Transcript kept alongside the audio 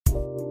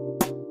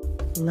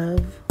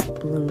Love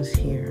blooms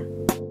here.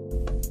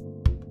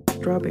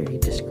 Strawberry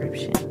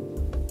description.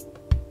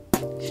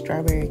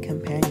 Strawberry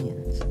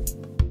companions.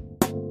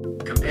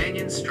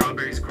 Companion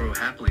strawberries grow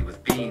happily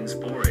with beans,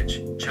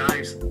 borage,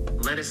 chives,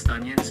 lettuce,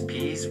 onions,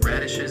 peas,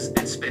 radishes,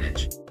 and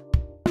spinach.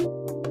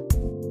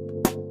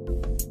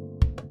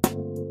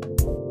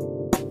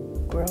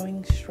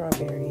 Growing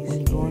strawberries. When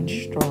you're growing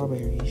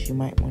strawberries, you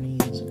might want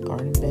to use a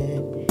garden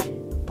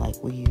bed,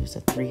 like we use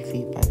a 3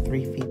 feet by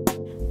 3 feet,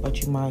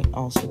 but you might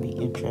also be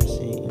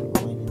interested in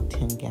growing in a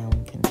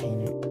 10-gallon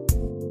container.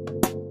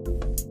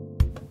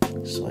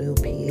 Soil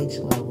pH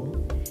level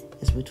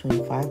is between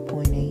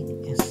 5.8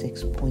 and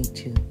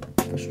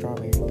 6.2 for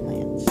strawberry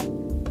plants.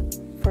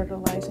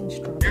 Fertilizing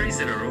Berries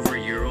that are over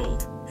a year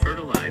old,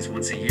 fertilize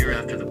once a year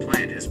after the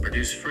plant has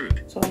produced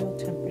fruit. Soil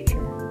temperature.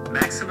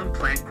 Maximum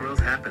plant growth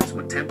happens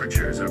when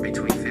temperatures are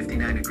between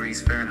 59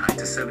 degrees Fahrenheit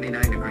to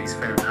 79 degrees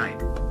Fahrenheit.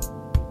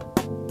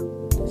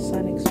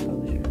 Sun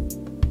exposure.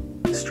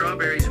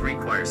 Strawberries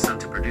require sun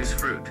to produce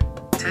fruit.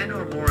 10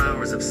 or more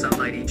hours of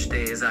sunlight each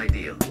day is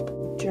ideal.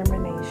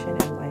 Germination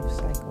and life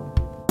cycle.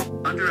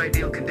 Under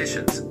ideal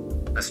conditions,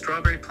 a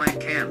strawberry plant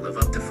can live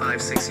up to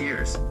 5-6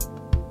 years.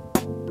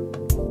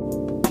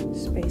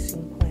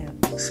 Spacing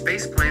plants.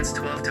 Space plants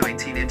 12 to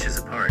 18 inches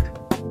apart.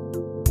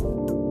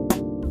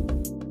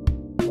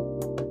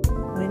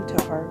 When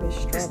to harvest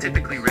strawberries. Is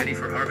typically ready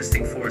for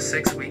harvesting 4 or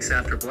 6 weeks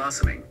after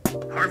blossoming.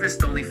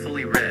 Harvest only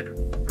fully red,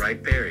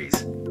 ripe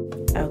berries.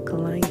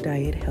 Alkaline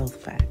diet health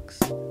facts.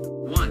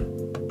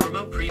 1.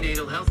 Promote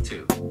prenatal health.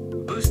 2.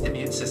 Boost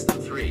immune system.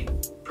 3.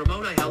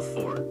 Promote eye health.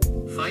 4.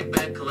 Fight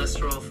bad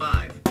cholesterol.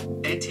 5.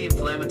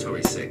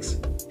 Anti-inflammatory. 6.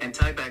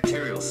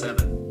 Antibacterial.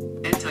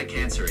 7.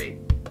 Anti-cancer.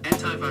 8.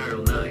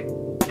 Antiviral.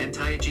 9.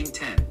 Anti-aging.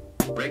 10.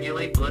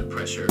 Regulate blood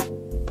pressure.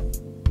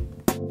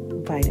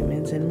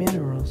 Vitamins and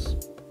minerals.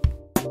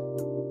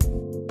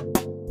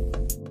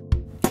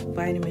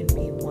 Vitamin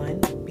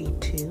B1,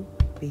 B2,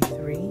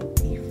 B3,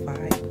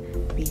 B5,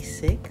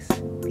 B6,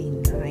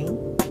 B9.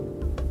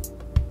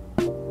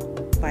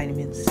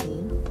 Vitamin C,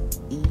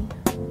 E,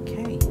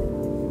 K.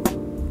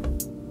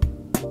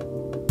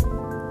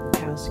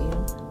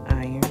 Calcium,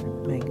 iron,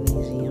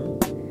 magnesium,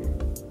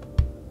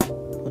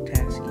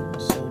 potassium,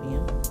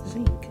 sodium,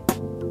 zinc.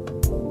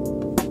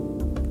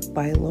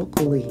 Buy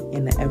locally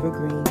in the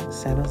Evergreen,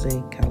 San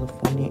Jose,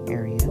 California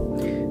area.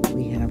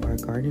 We have our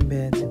garden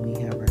beds and we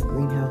have our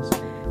greenhouse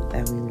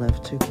that we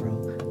love to grow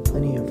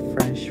plenty of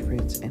fresh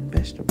fruits and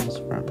vegetables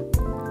from.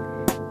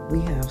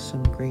 We have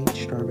some great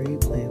strawberry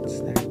plants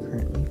that are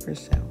currently for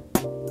sale.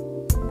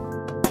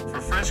 For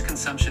fresh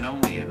consumption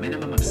only, a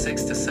minimum of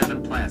 6 to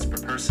 7 plants per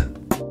person.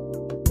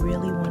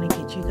 Really want to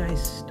get you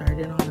guys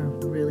started on a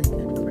really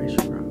good fresh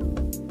crop.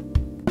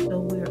 So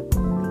we're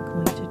only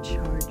going to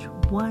charge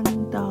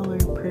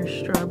 $1 per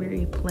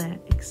strawberry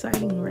plant.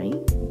 Exciting,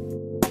 right?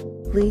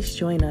 Please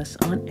join us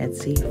on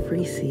Etsy,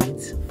 free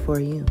seeds for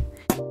you.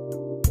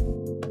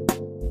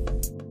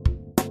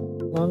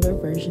 Longer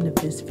version of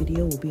this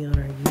video will be on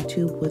our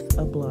YouTube with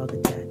a blog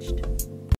attached.